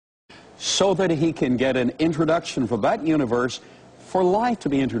so that he can get an introduction from that universe for life to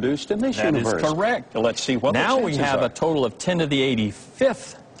be introduced in this universe. That is correct. Let's see what now the we chances have are. a total of 10 to the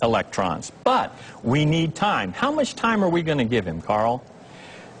 85th electrons, but we need time. How much time are we going to give him, Carl?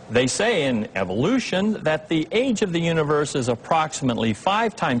 They say in evolution that the age of the universe is approximately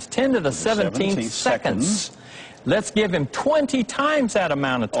 5 times 10 to the 17th seconds. Let's give him 20 times that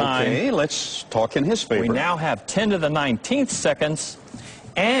amount of time. Okay, let's talk in his favor. We now have 10 to the 19th seconds,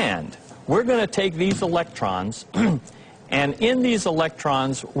 and we're going to take these electrons, and in these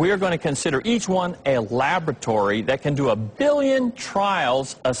electrons, we're going to consider each one a laboratory that can do 1 billion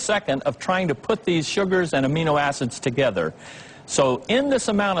trials a second of trying to put these sugars and amino acids together. So in this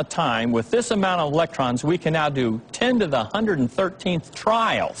amount of time, with this amount of electrons, we can now do 10 to the 113th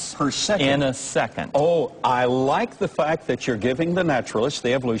trials per second. In a second. Oh, I like the fact that you're giving the naturalist,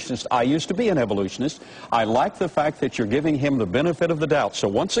 the evolutionist. I used to be an evolutionist. I like the fact that you're giving him the benefit of the doubt. So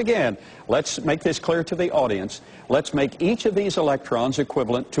once again, let's make this clear to the audience. Let's make each of these electrons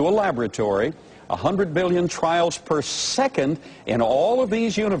equivalent to a laboratory. 100 billion trials per second in all of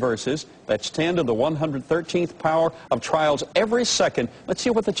these universes. That's 10 to the 113th power of trials every second. Let's see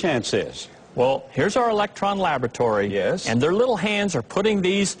what the chance is. Well, here's our electron laboratory. Yes. And their little hands are putting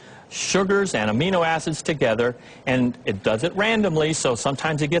these sugars and amino acids together, and it does it randomly, so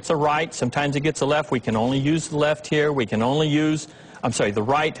sometimes it gets a right, sometimes it gets a left. We can only use the left here. We can only use the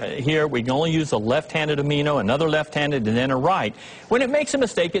right here. We can only use a left-handed amino, another left-handed, and then a right. When it makes a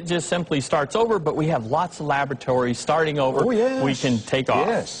mistake, it just simply starts over, but we have lots of laboratories starting over. Oh, yes. We can take off.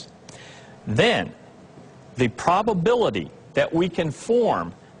 Yes. Then, the probability that we can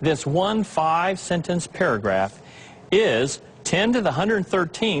form this one 5-sentence paragraph is 10 to the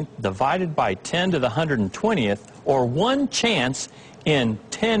 113th divided by 10 to the 120th, or 1 chance in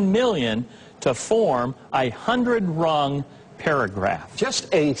 10 million to form a 100-rung paragraph.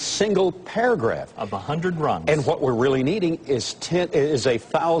 Just a single paragraph. Of 100 rungs. And what we're really needing is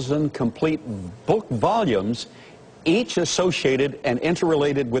 1,000 complete book volumes, each associated and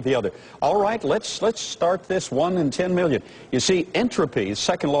interrelated with the other. All right, let's start this 1 in 10 million. You see, entropy,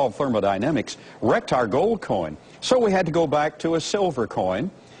 second law of thermodynamics, wrecked our gold coin. So we had to go back to a silver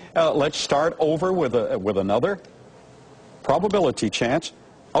coin. Let's start over with another probability chance.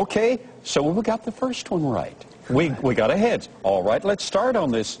 Okay, so we got the first one right. We got a heads. All right, let's start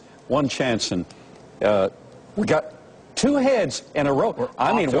on this 1 chance, and we got 2 heads in a row. We're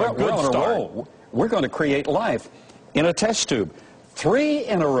on a roll. We're going to create life in a test tube. 3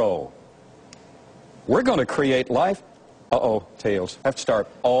 in a row. We're going to create life. Uh-oh, tails. Have to start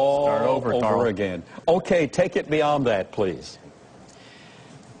all over again. Okay, take it beyond that, please.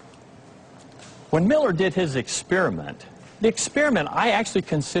 When Miller did his experiment, the experiment I actually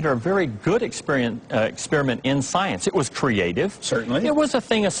consider a very good experiment in science. It was creative. Certainly. It was a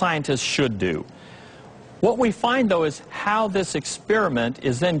thing a scientist should do. What we find, though, is how this experiment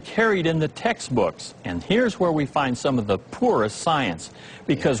is then carried in the textbooks. And here's where we find some of the poorest science.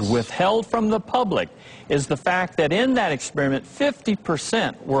 Because withheld from the public is the fact that in that experiment,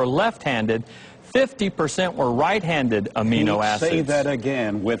 50% were left-handed, 50% were right-handed amino acids. Say that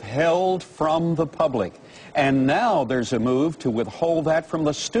again. Withheld from the public. And now there's a move to withhold that from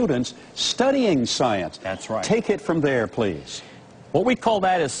the students studying science. That's right. Take it from there, please. What we call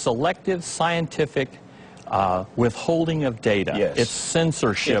that is selective scientific withholding of data. Yes. It's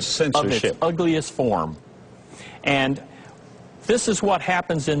censorship, of its ugliest form. And this is what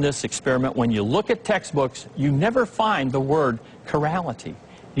happens in this experiment. When you look at textbooks, you never find the word chirality.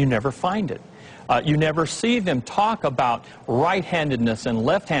 You never find it. You never see them talk about right-handedness and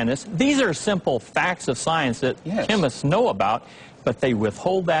left-handedness. These are simple facts of science that chemists know about, but they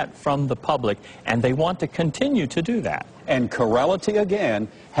withhold that from the public, and they want to continue to do that. And chirality, again,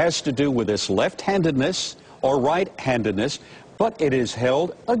 has to do with this left-handedness or right-handedness, but it is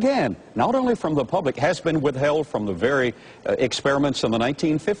held, again, not only from the public, has been withheld from the very experiments in the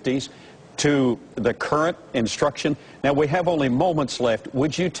 1950s to the current instruction. Now, we have only moments left.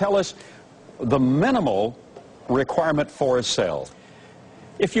 Would you tell us the minimal requirement for a cell?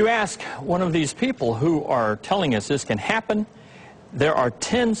 If you ask one of these people who are telling us this can happen, there are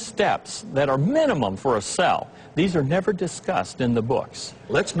 10 steps that are minimum for a cell. These are never discussed in the books.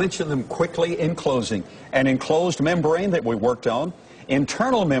 Let's mention them quickly in closing. An enclosed membrane that we worked on,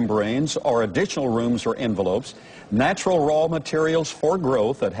 internal membranes or additional rooms or envelopes, natural raw materials for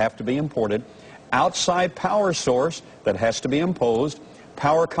growth that have to be imported, outside power source that has to be imposed,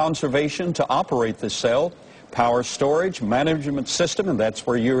 power conservation to operate the cell, power storage, management system, and that's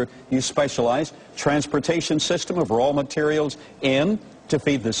where you specialize, transportation system of raw materials in to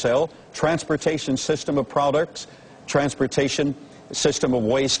feed the cell, transportation system of products, transportation system of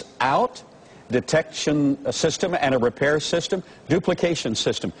waste out, detection system and a repair system, duplication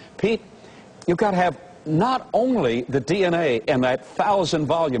system. Pete, you've got to have not only the DNA and that 1,000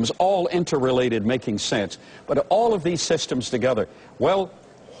 volumes all interrelated making sense, but all of these systems together. Well,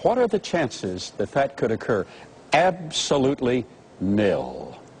 what are the chances that that could occur? Absolutely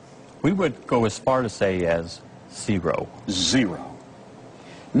nil. We would go as far to say as 0. 0.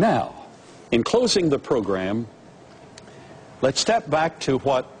 Now, in closing the program, let's step back to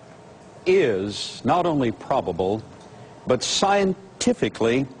what is not only probable, but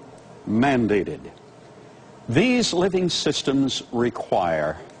scientifically mandated. These living systems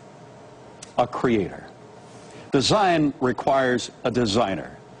require a creator. Design requires a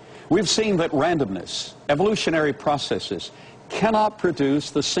designer. We've seen that randomness, evolutionary processes, cannot produce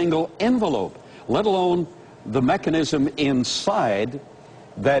the single envelope, let alone the mechanism inside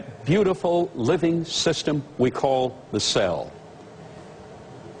that beautiful living system we call the cell.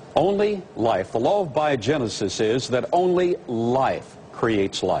 Only life. The law of biogenesis is that only life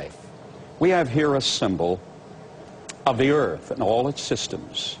creates life. We have here a symbol of the earth and all its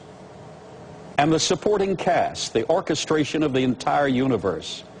systems, and the supporting cast, the orchestration of the entire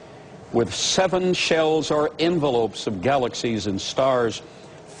universe, with 7 shells or envelopes of galaxies and stars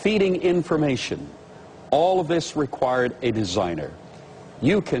feeding information. All of this required a designer.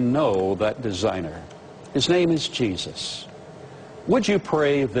 You can know that designer. His name is Jesus. Would you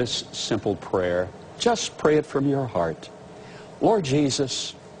pray this simple prayer? Just pray it from your heart. Lord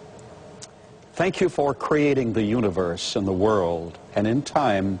Jesus, thank you for creating the universe and the world, and in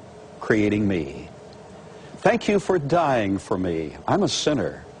time, creating me. Thank you for dying for me. I'm a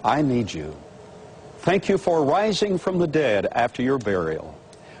sinner. I need you. Thank you for rising from the dead after your burial.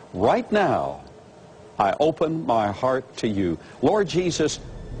 Right now, I open my heart to you. Lord Jesus,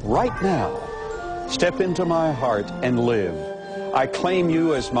 right now, step into my heart and live. I claim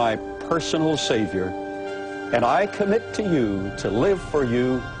you as my personal Savior, and I commit to you to live for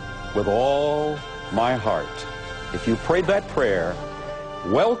you with all my heart. If you prayed that prayer,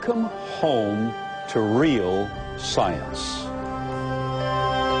 welcome home to real science.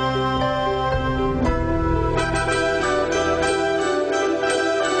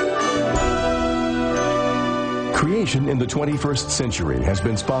 Creation in the 21st Century has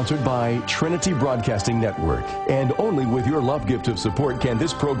been sponsored by Trinity Broadcasting Network, and only with your love gift of support can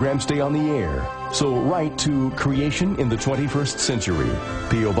this program stay on the air. So write to Creation in the 21st Century,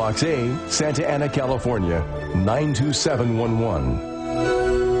 P.O. Box A, Santa Ana, California, 92711.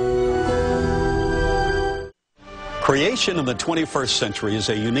 Creation in the 21st Century is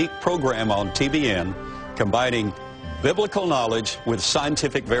a unique program on TBN combining biblical knowledge with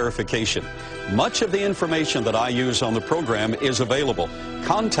scientific verification. Much of the information that I use on the program is available.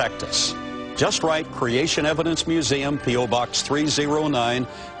 Contact us. Just write Creation Evidence Museum, P.O. Box 309,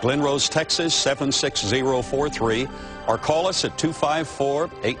 Glen Rose, Texas 76043, or call us at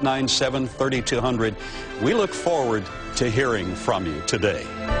 254-897-3200. We look forward to hearing from you today.